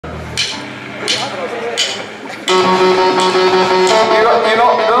You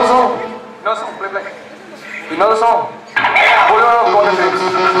know the song? You know the song? Play. You know the song? Boulevard of Broken Dreams.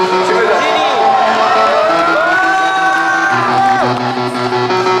 Sing with that.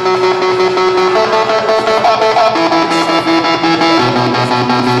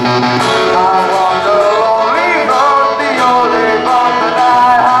 I walk the lonely road, the only one that I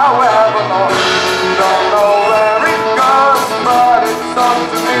have ever known. Don't know where it goes, but it's up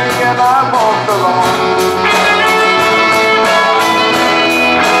to me and I walk alone.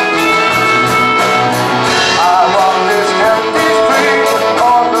 I walk this empty street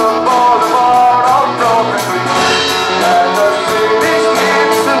on the boulevard of broken dreams. And the city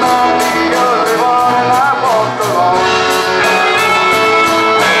sleeps and I'm the only one and I walk alone.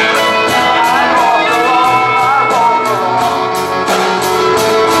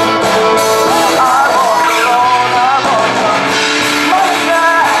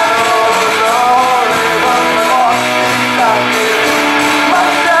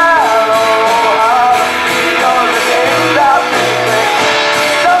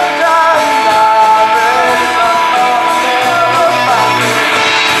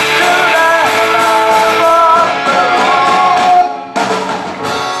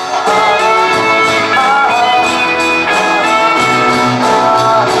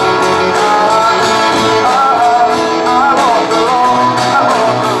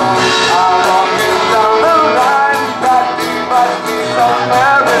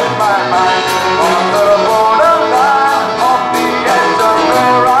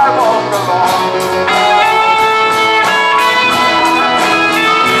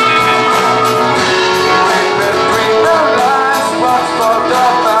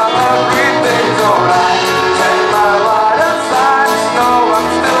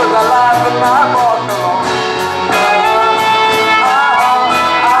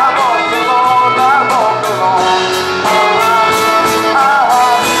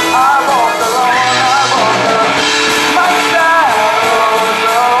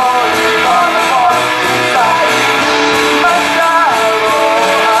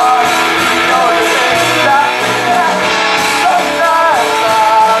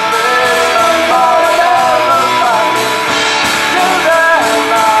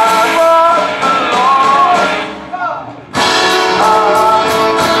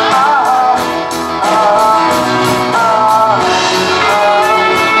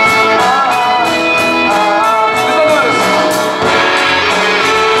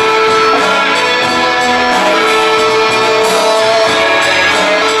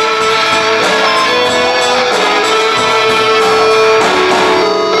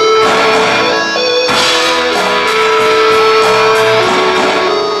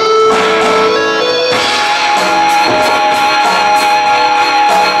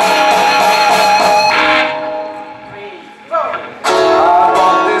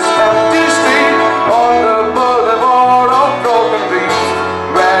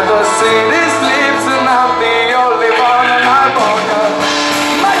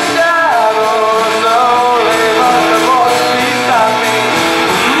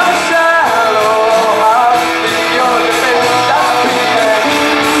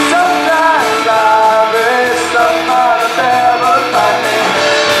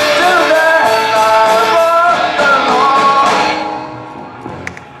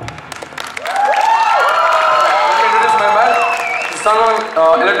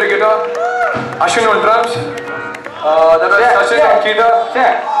 Electric guitar, Ashwin on drums, that was Sachin on Keytar,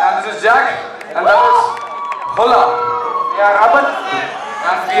 and this is Jack, and that was Holla. Yeah, Rubber.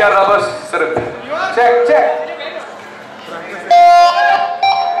 And we are Rubber Seruppe. Check.